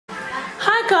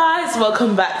guys,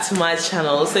 welcome back to my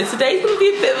channel. So today's going to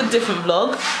be a bit of a different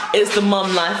vlog. It's the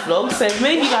mum life vlog. So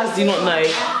maybe you guys do not know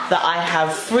that I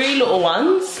have 3 little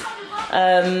ones.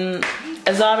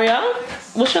 Azaria,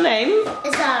 what's your name?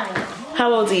 Azaria.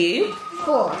 How old are you?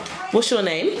 4. What's your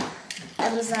name?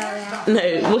 Azaria.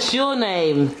 No, what's your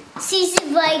name? Cici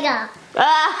Boyga.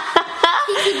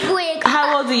 Cici Boyga.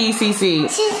 How old are you, Cici?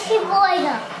 Cici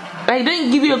Boyga. They don't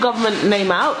give you a government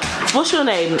name out. What's your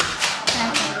name?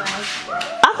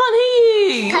 I can't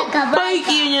hear you.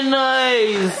 Pokey in your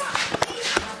nose.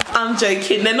 I'm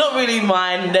joking. They're not really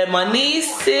mine. They're my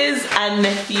nieces and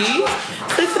nephews.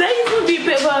 So today's going to be a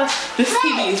bit of a... This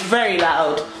TV is very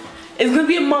loud. It's going to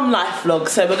be a mum life vlog.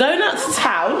 So we're going out to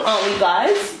town, aren't we,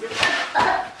 guys?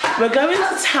 We're going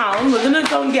to town. We're going to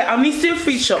go and get... I need to do a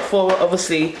food shop for,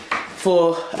 obviously,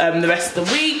 for the rest of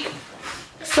the week.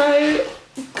 So...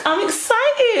 I'm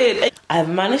excited. I've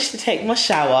managed to take my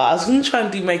shower. I was going to try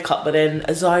and do makeup, but then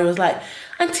Azaria was like,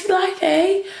 Auntie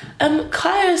Lide,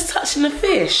 Kaya is touching the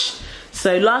fish.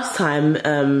 So last time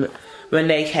when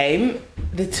they came,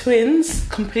 the twins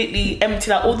completely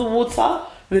emptied out all the water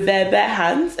with their bare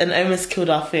hands and almost killed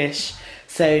our fish.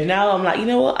 So now I'm like, you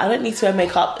know what? I don't need to wear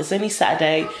makeup. It's only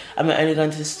Saturday and we're only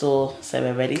going to the store, so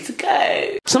we're ready to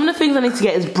go. Some of the things I need to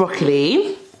get is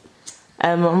broccoli.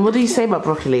 What do you say about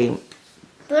broccoli?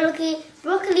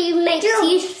 Broccoli makes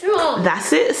you strong.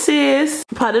 That's it, sis.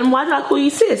 Pardon, why did I call you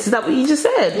sis? Is that what you just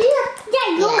said? Yeah.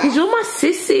 Because you're my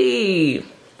sissy.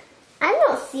 I'm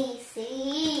not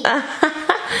Cici.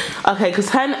 Okay, because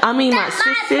I mean like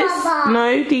sis.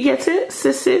 No, do you get it?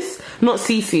 Sis. Not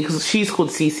Cici, because she's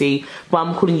called Cici, but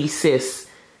I'm calling you sis.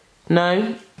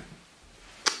 No?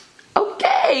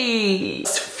 Okay.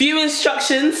 Few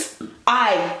instructions.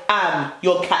 I am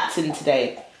your captain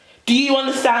today. Do you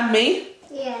understand me?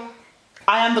 Yeah.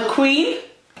 I am the queen,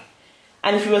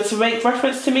 and if you were to make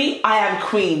reference to me, I am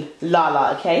Queen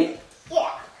Lala, okay? Yeah.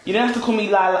 You don't have to call me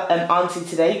Lala and Auntie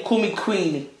today, call me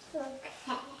Queen.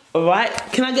 Okay. Alright?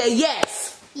 Can I get a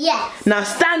yes? Yes. Now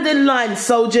stand in line,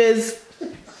 soldiers.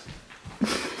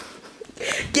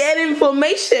 Get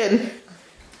information.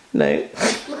 No.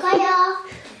 Makaya,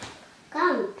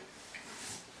 come.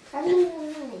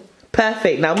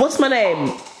 Perfect. Now what's my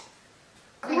name?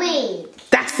 Queen.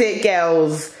 That's it,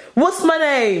 girls. What's my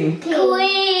name? Queen.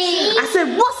 I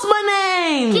said, what's my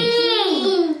name?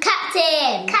 King.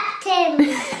 Captain.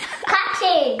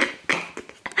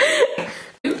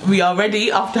 We are ready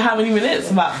after how many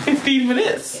minutes? About 15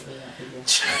 minutes.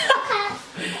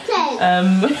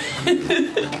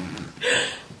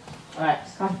 Alright,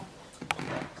 come.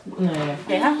 No.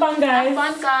 Okay, have fun, guys. Have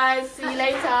fun, guys. See you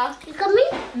later. You coming?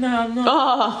 No, I'm not.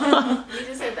 Oh. You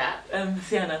just said that.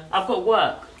 Sienna, I've got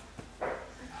work.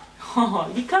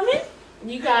 Oh, you coming?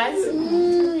 You guys.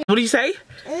 What do you say?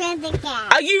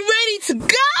 Are you ready to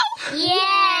go? Yeah.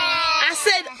 I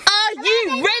said, are you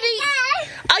ready?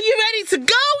 Are you ready to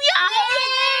go,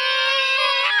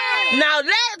 y'all? Now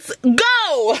let's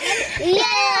go.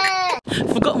 Yeah.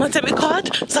 Forgot my debit card,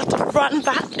 so I have to run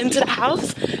back into the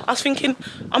house. I was thinking,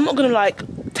 I'm not gonna like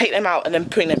take them out and then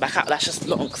bring them back out. That's just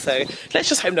long. So let's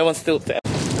just hope no one steals them.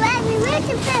 Where's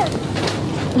the food?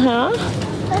 Huh?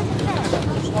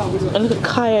 And look at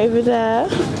Kai over there.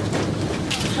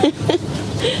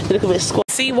 Look a bit squat.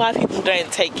 See why people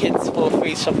don't take kids for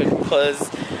free shopping, because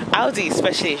Aldi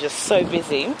especially is just so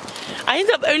busy. I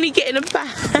ended up only getting a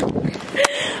bag.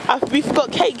 We've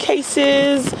got cake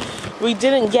cases. We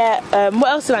didn't get, what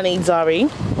else did I need, Zari?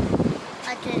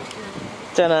 I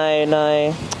Don't know,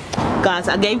 no. Guys,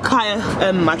 I gave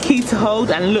Kaya my key to hold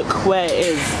and look where it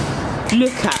is.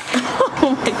 Look at,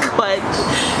 oh my god.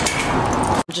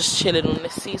 I'm just chilling on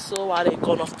this seesaw while they've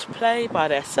gone off to play by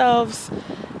themselves.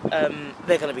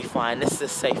 They're gonna be fine, this is a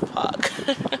safe park.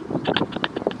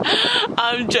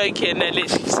 I'm joking, they're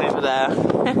literally just over there.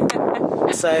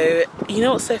 So, you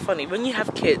know what's so funny? When you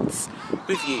have kids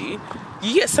with you,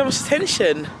 you get so much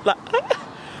attention. Like,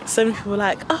 so many people are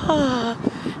like, ah,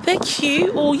 they're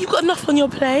cute, or you've got enough on your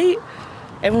plate.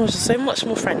 Everyone's just so much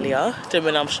more friendlier than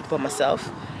when I'm shopping by myself.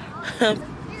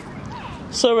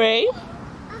 Sorry?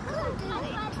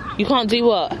 You can't do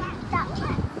what?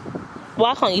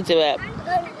 Why can't you do it?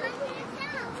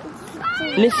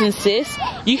 Listen, sis,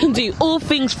 you can do all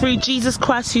things through Jesus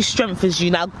Christ who strengthens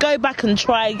you. Now go back and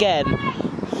try again.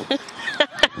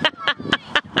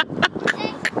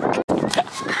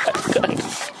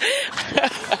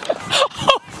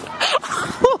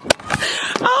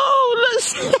 Oh, look.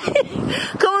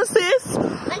 Come on, sis.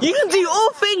 You can do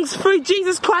all things through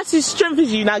Jesus Christ who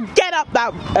strengthens you. Now get up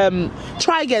that,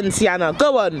 try again, Sienna.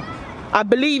 Go on. I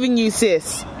believe in you,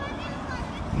 sis.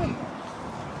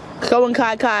 Go on,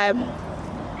 Kai.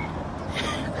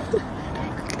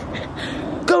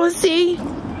 Go and see.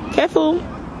 Careful.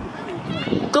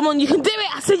 Come on, you can do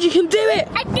it. I said you can do it.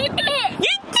 I did it.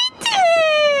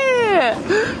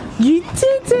 You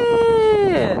did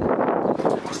it.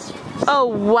 Oh,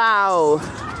 wow.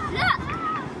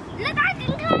 Look, I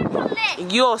can climb from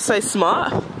this. You're so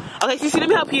smart. Okay, Cece, let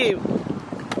me help you.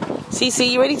 Cece,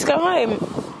 you ready to go home?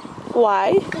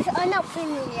 Why? Because I'm not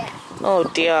finished yet. Oh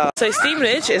dear. So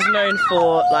Stevenage is known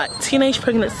for like teenage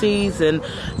pregnancies and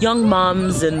young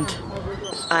mums, and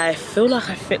I feel like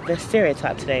I fit the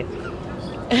stereotype today.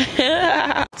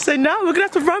 So now we're gonna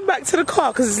have to run back to the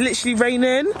car because it's literally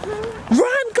raining.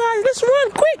 Run guys, let's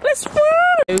run, quick, let's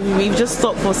run! We've just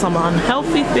stopped for some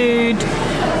unhealthy food.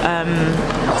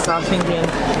 So I was thinking,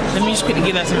 let me just quickly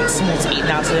give them something small to eat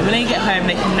now so that when they get home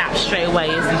they can nap straight away,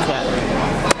 isn't it?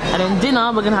 And then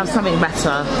dinner we're gonna have something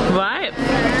better, right?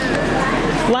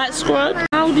 White Squad,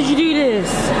 how did you do this?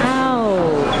 How?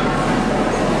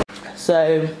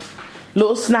 So,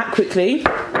 little snack quickly.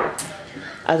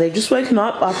 As they've just woken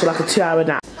up after like a 2-hour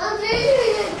nap. I'm doing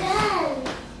it again.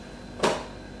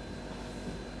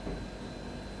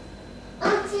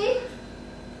 Auntie,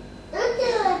 don't do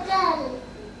it again.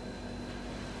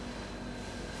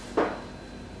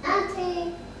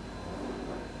 Auntie.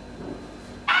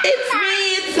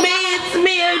 It's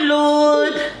me, oh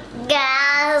Lord.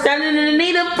 Go. Standing in the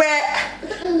need of bread.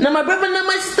 Not my brother, not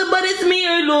my sister, but it's me,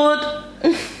 oh Lord.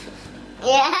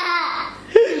 Yeah.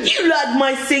 You like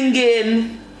my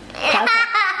singing.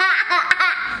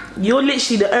 You're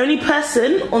literally the only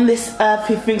person on this earth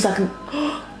who thinks I can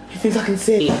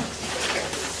sing.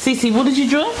 Cece, what did you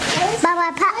draw?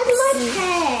 Baba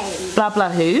Patsy. Blah blah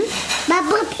who?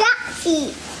 Baba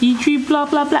Patsy. You drew blah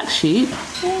blah black sheep?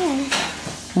 Yeah.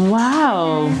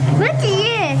 Wow. What are you?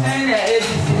 Auntie,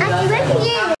 what are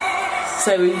you?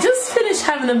 So we just finished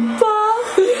having a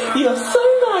bath. You are so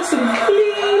nice and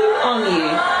clean, aren't you?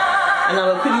 And now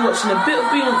we're quickly watching a bit of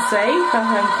Beyonce, her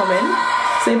homecoming.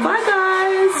 Say bye guys.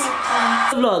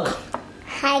 Vlog.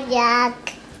 Hi,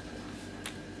 Jack.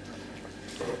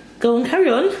 Go on, carry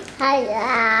on. Hi,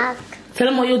 Jack. Tell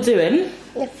them what you're doing.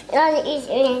 I'm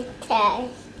eating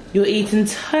toast. You're eating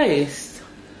toast.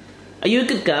 Are you a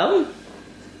good girl?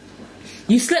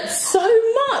 You slept so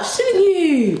much, didn't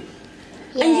you?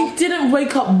 Yeah. And you didn't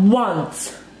wake up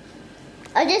once.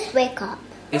 I just wake up.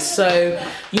 So,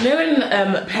 you know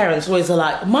when parents always are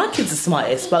like, my kid's the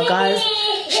smartest, but guys,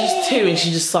 she's 2 and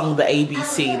she just sung the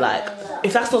ABC. Like,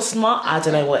 if that's not smart, I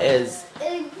don't know what is.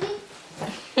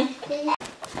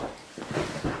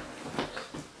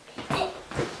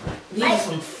 These are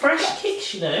some fresh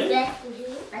kicks, you know.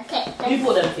 Who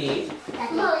bought them for you?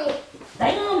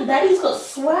 Damn, Daddy's got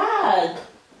swag.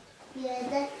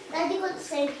 Yeah, Daddy got the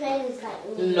same clothes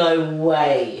like me. No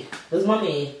way. Where's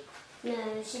Mummy? No,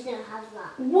 she didn't have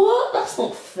that. What? That's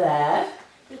not fair.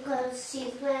 Because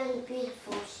she's wearing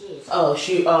beautiful shoes. Oh,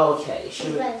 okay.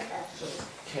 She's wearing her shoes.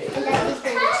 Okay. And Daddy's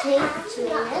going to change to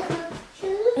it.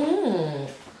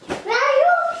 Where are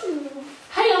your shoes?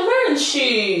 Hey, I'm wearing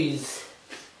shoes.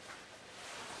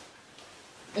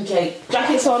 Okay,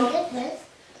 jacket's on.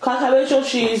 Kaka, where's your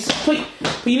shoes? But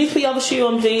you need to put your other shoe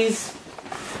on, please.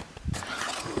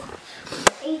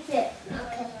 Eat it.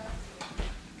 Okay.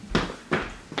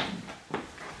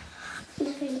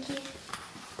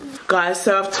 Guys,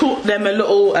 so I've taught them a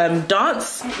little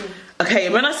dance. Okay,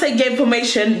 when I say get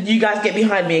information, you guys get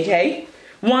behind me, okay?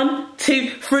 1, 2,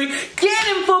 3,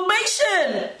 get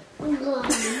information!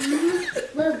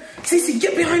 Cece,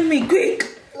 get behind me,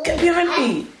 quick! Get behind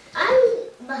me! I'm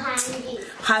behind you.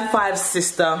 High five,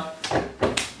 sister.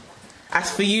 As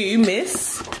for you,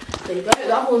 miss,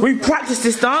 we practiced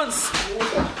this dance.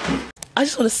 I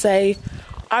just want to say,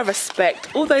 I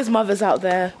respect all those mothers out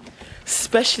there,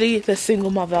 especially the single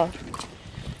mother.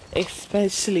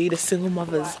 Especially the single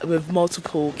mothers with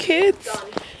multiple kids.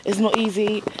 It's not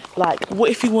easy. Like, what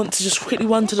if you want to just quickly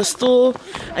run to the store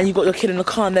and you got your kid in the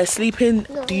car and they're sleeping?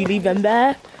 Do you leave them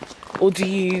there? Or do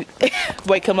you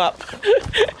wake them up?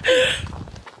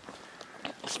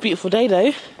 It's a beautiful day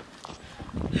though.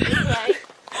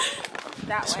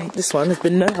 This one has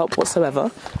been no help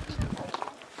whatsoever.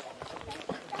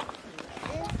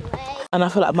 And I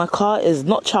feel like my car is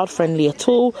not child friendly at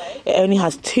all. It only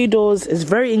has 2 doors. It's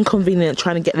very inconvenient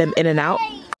trying to get them in and out.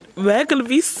 We're gonna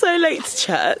be so late to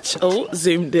church. Oh,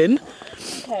 zoomed in.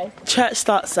 Okay. Church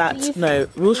starts at, no,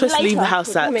 we were supposed to leave the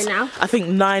house at, I think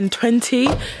 9:20.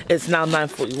 It's now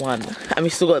 9:41. And we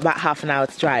still got about half an hour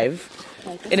to drive.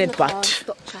 In it, but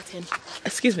stop chatting.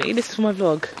 Excuse me, this is my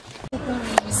vlog.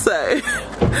 So,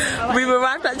 we've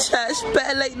arrived at church,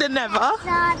 better late than never.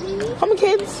 Come on,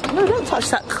 kids. No, don't touch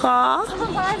that car.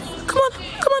 Come on, come on,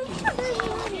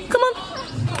 come on.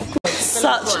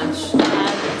 such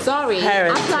Sorry,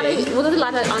 parenting. what did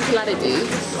Auntie Lada do?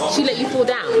 She let you fall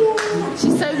down.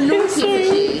 She's so naughty, isn't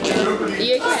she? Are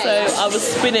you okay? So I was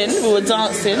spinning, we were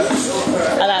dancing,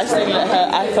 and I accidentally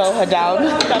I fell her down.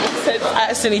 That makes sense. I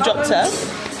accidentally dropped her.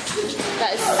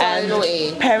 That is so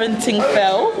naughty. Parenting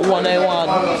fell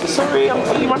 101. Sorry, I'm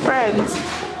calling my friends.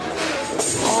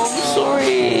 Oh, I'm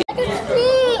sorry.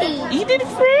 You did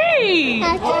 3.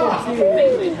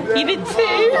 You did 2.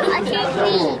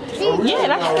 Yeah,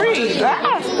 that's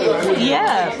 3.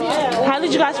 Yeah. How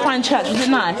did you guys find church? Was it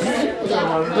nice?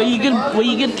 Were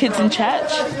you good kids in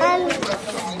church?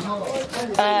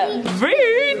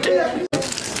 Rude.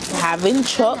 Having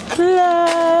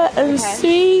chocolate and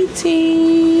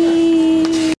sweetie.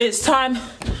 It's time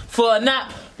for a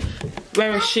nap.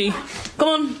 Where is she? Come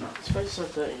on.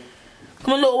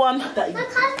 Come on, little one.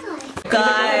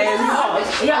 Guys,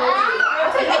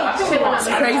 it's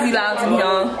crazy loud in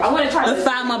here. The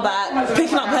fam are back,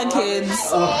 picking up her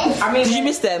kids. Did you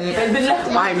miss them?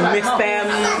 I missed them.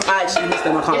 I actually missed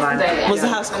them, I can't lie. Was the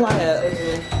house quiet?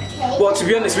 Well, to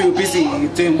be honest, we were busy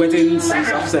doing weddings and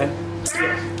stuff, so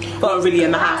not really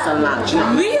in the house and that, you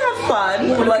know. We had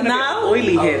fun, but now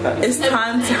Oily here, though. it's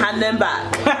time to hand them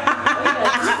back.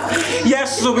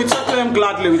 Yes, so we took them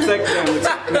gladly, we take them.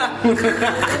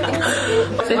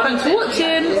 So thanks for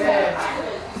watching.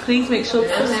 Please make sure to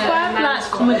subscribe, like,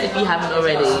 comment if you haven't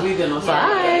already.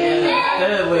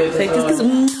 Bye. Take this.